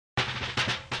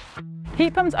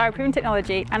Heat pumps are a proven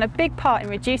technology and a big part in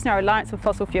reducing our reliance on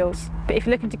fossil fuels. But if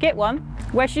you're looking to get one,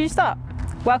 where should you start?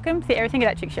 Welcome to the Everything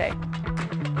Electric Show.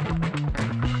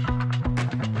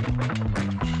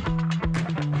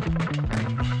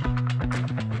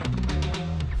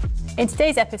 In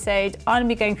today's episode, I'm going to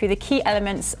be going through the key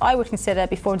elements I would consider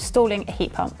before installing a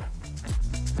heat pump.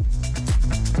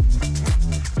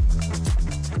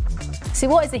 So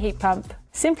what is a heat pump?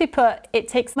 Simply put, it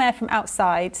takes air from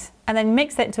outside and then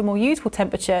makes it into a more useful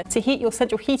temperature to heat your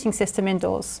central heating system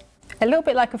indoors. A little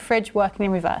bit like a fridge working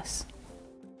in reverse.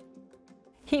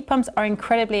 Heat pumps are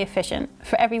incredibly efficient.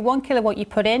 For every 1 kilowatt you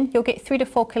put in, you'll get 3 to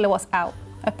 4 kilowatts out,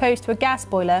 opposed to a gas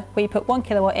boiler where you put 1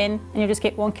 kilowatt in and you'll just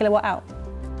get 1 kilowatt out.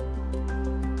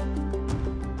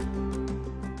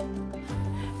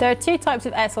 There are two types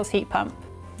of Airsource heat pump.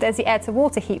 There's the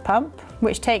air-to-water heat pump,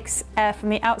 which takes air from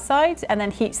the outside and then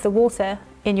heats the water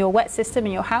in your wet system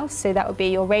in your house, so that would be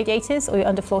your radiators or your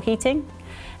underfloor heating.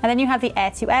 And then you have the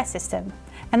air-to-air system,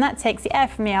 and that takes the air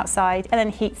from the outside and then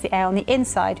heats the air on the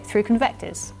inside through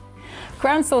convectors.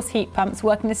 Ground source heat pumps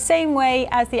work in the same way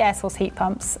as the air source heat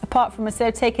pumps, apart from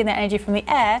instead of taking their energy from the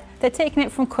air, they're taking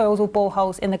it from coils or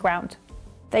boreholes in the ground.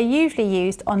 They're usually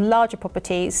used on larger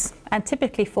properties and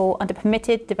typically fall under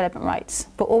permitted development rights,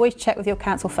 but always check with your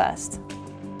council first.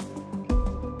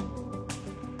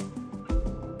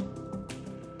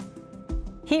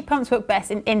 Heat pumps work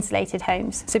best in insulated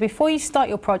homes, so before you start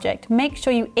your project, make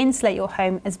sure you insulate your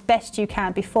home as best you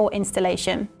can before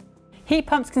installation. Heat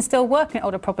pumps can still work in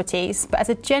older properties, but as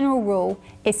a general rule,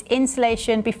 it's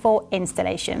insulation before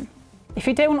installation. If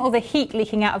you don't want all the heat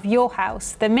leaking out of your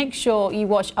house, then make sure you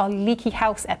watch our leaky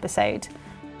house episode.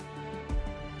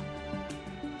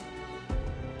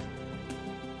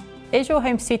 Is your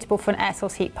home suitable for an air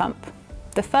source heat pump?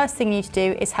 The first thing you need to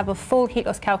do is have a full heat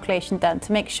loss calculation done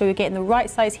to make sure you're getting the right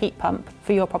size heat pump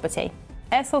for your property.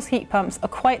 Air source heat pumps are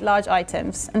quite large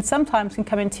items and sometimes can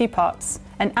come in two parts,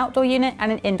 an outdoor unit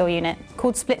and an indoor unit,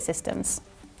 called split systems.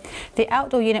 The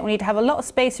outdoor unit will need to have a lot of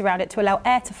space around it to allow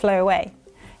air to flow away,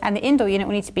 and the indoor unit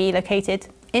will need to be located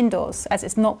indoors as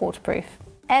it's not waterproof.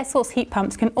 Air source heat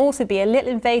pumps can also be a little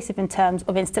invasive in terms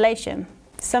of installation.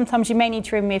 Sometimes you may need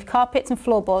to remove carpets and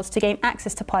floorboards to gain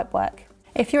access to pipework.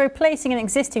 If you're replacing an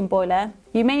existing boiler,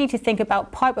 you may need to think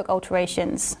about pipework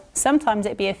alterations. Sometimes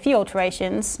it'd be a few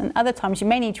alterations, and other times you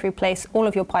may need to replace all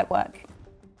of your pipework.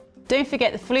 Don't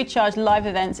forget the fully charged live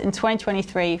events in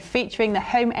 2023 featuring the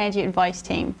Home Energy Advice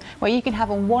team, where you can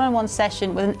have a one-on-one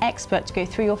session with an expert to go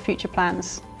through your future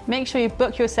plans. Make sure you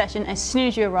book your session as soon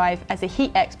as you arrive, as the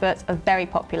heat experts are very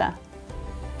popular.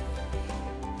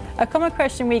 A common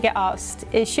question we get asked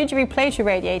is, should you replace your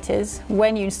radiators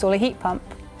when you install a heat pump?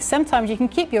 Sometimes you can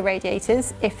keep your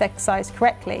radiators if they're sized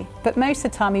correctly, but most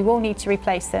of the time you will need to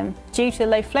replace them due to the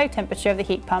low flow temperature of the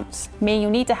heat pumps, meaning you'll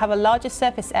need to have a larger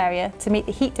surface area to meet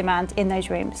the heat demand in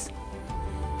those rooms.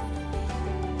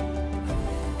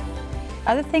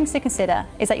 Other things to consider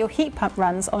is that your heat pump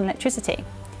runs on electricity,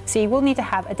 so you will need to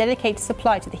have a dedicated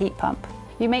supply to the heat pump.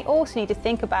 You may also need to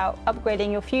think about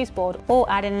upgrading your fuse board or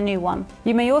adding a new one.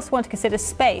 You may also want to consider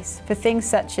space for things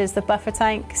such as the buffer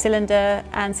tank, cylinder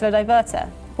and solar diverter.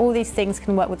 All these things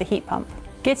can work with the heat pump.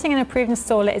 Getting an approved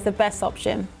installer is the best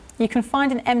option. You can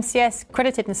find an MCS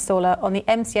accredited installer on the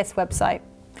MCS website.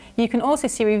 You can also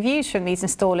see reviews from these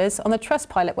installers on the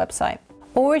Trustpilot website.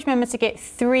 Always remember to get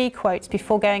 3 quotes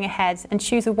before going ahead and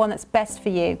choose the one that's best for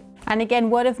you. And again,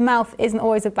 word of mouth isn't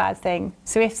always a bad thing.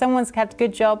 So if someone's had a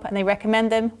good job and they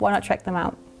recommend them, why not check them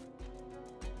out?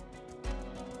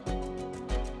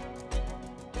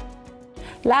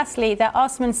 Lastly, there are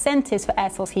some incentives for air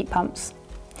source heat pumps.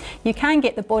 You can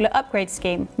get the boiler upgrade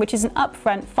scheme, which is an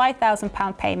upfront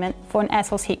 £5,000 payment for an air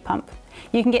source heat pump.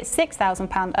 You can get £6,000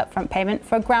 upfront payment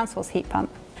for a ground source heat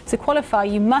pump. To qualify,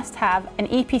 you must have an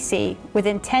EPC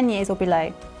within 10 years or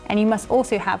below, and you must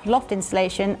also have loft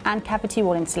insulation and cavity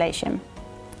wall insulation.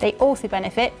 They also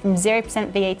benefit from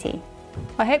 0% VAT.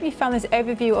 I hope you found this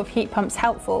overview of heat pumps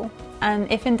helpful,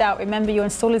 and if in doubt, remember your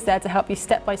installer is there to help you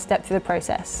step by step through the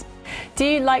process.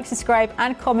 Do like, subscribe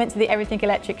and comment to the Everything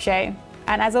Electric Show.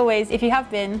 And as always, if you have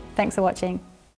been, thanks for watching.